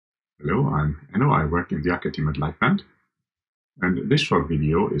Hello, I'm Enno. I work in the Akka team at Lightbend, and this short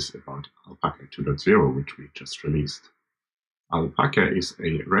video is about Alpakka 2.0, which we just released. Alpakka is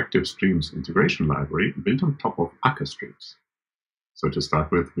a Reactive Streams integration library built on top of Akka Streams. So to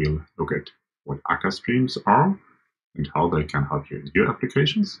start with, we'll look at what Akka Streams are and how they can help you in your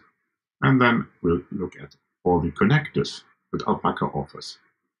applications, and then we'll look at all the connectors that Alpakka offers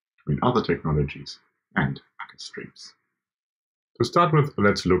between other technologies and Akka Streams. To start with,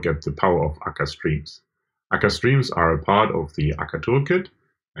 let's look at the power of Akka Streams. Akka Streams are a part of the Akka toolkit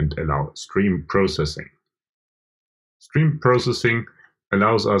and allow stream processing. Stream processing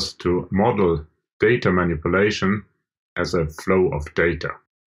allows us to model data manipulation as a flow of data.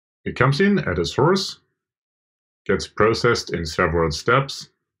 It comes in at a source, gets processed in several steps.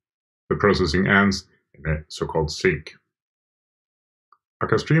 The processing ends in a so-called sync.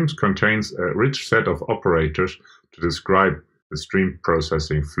 Akka Streams contains a rich set of operators to describe the stream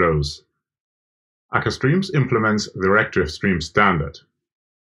processing flows. Akka Streams implements the Reactive Streams standard.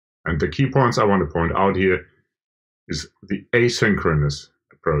 And the key points I want to point out here is the asynchronous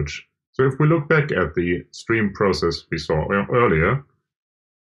approach. So if we look back at the stream process we saw earlier,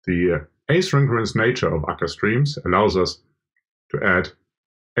 the asynchronous nature of Akka Streams allows us to add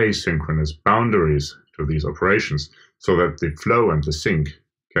asynchronous boundaries to these operations so that the flow and the sync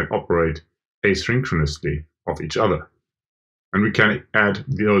can operate asynchronously of each other. And we can add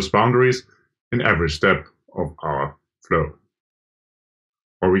those boundaries in every step of our flow.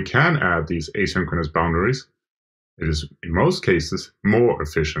 Or we can add these asynchronous boundaries. It is, in most cases, more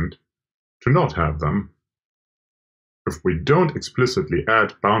efficient to not have them. If we don't explicitly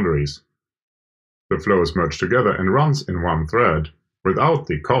add boundaries, the flow is merged together and runs in one thread without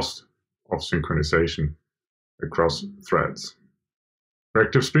the cost of synchronization across threads.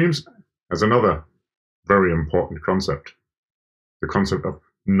 Reactive Streams has another very important concept. The concept of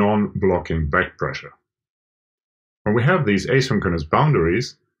non-blocking backpressure. When we have these asynchronous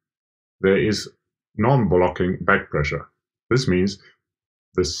boundaries, there is non-blocking backpressure. This means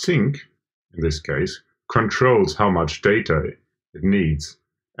the sync, in this case, controls how much data it needs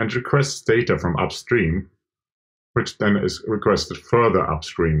and requests data from upstream, which then is requested further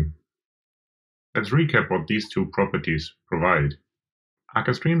upstream. Let's recap what these two properties provide.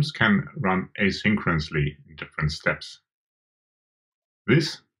 Akka Streams can run asynchronously in different steps.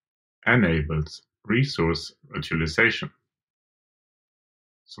 This enables resource utilization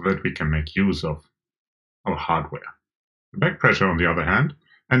so that we can make use of our hardware. The backpressure, on the other hand,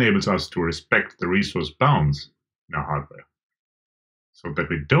 enables us to respect the resource bounds in our hardware so that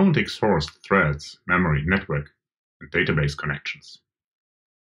we don't exhaust threads, memory, network, and database connections.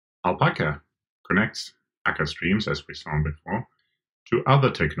 Alpakka connects Akka Streams, as we saw before, to other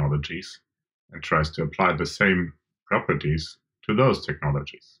technologies and tries to apply the same properties to those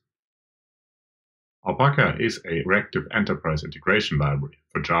technologies. Alpakka is a reactive enterprise integration library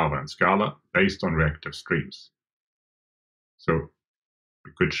for Java and Scala based on Reactive Streams. So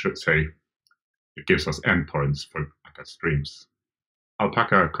we should say it gives us endpoints for Akka Streams.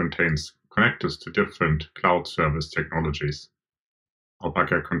 Alpakka contains connectors to different cloud service technologies.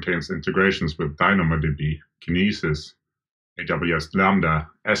 Alpakka contains integrations with DynamoDB, Kinesis, AWS Lambda,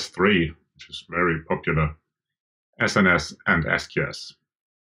 S3, which is very popular, SNS, and SQS.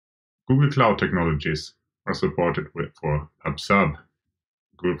 Google Cloud technologies are supported for PubSub,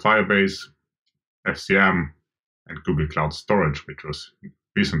 Google Firebase, FCM, and Google Cloud Storage, which was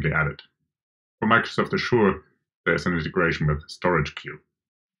recently added. For Microsoft Azure, there's an integration with Storage Queue.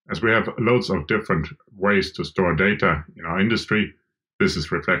 As we have loads of different ways to store data in our industry, this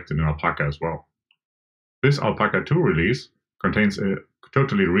is reflected in Alpakka as well. This Alpakka 2 release contains a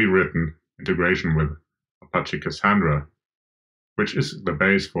totally rewritten integration with Apache Cassandra, which is the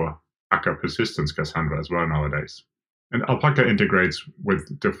base for Akka Persistence Cassandra as well nowadays. And Alpakka integrates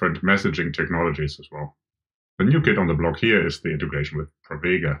with different messaging technologies as well. The new kid on the block here is the integration with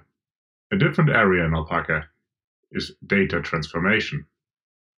Pravega. A different area in Alpakka is data transformation,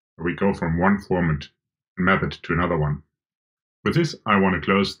 where we go from one format and map it to another one. With this, I want to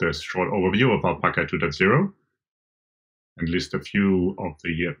close this short overview of Alpakka 2.0 and list a few of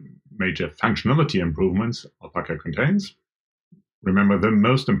the major functionality improvements Alpakka contains. Remember, the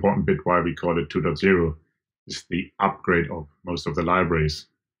most important bit why we call it 2.0 is the upgrade of most of the libraries,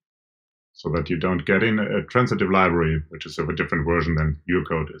 so that you don't get in a transitive library, which is of a different version than your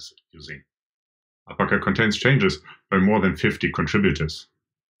code is using. Alpakka contains changes by more than 50 contributors.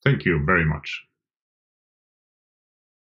 Thank you very much.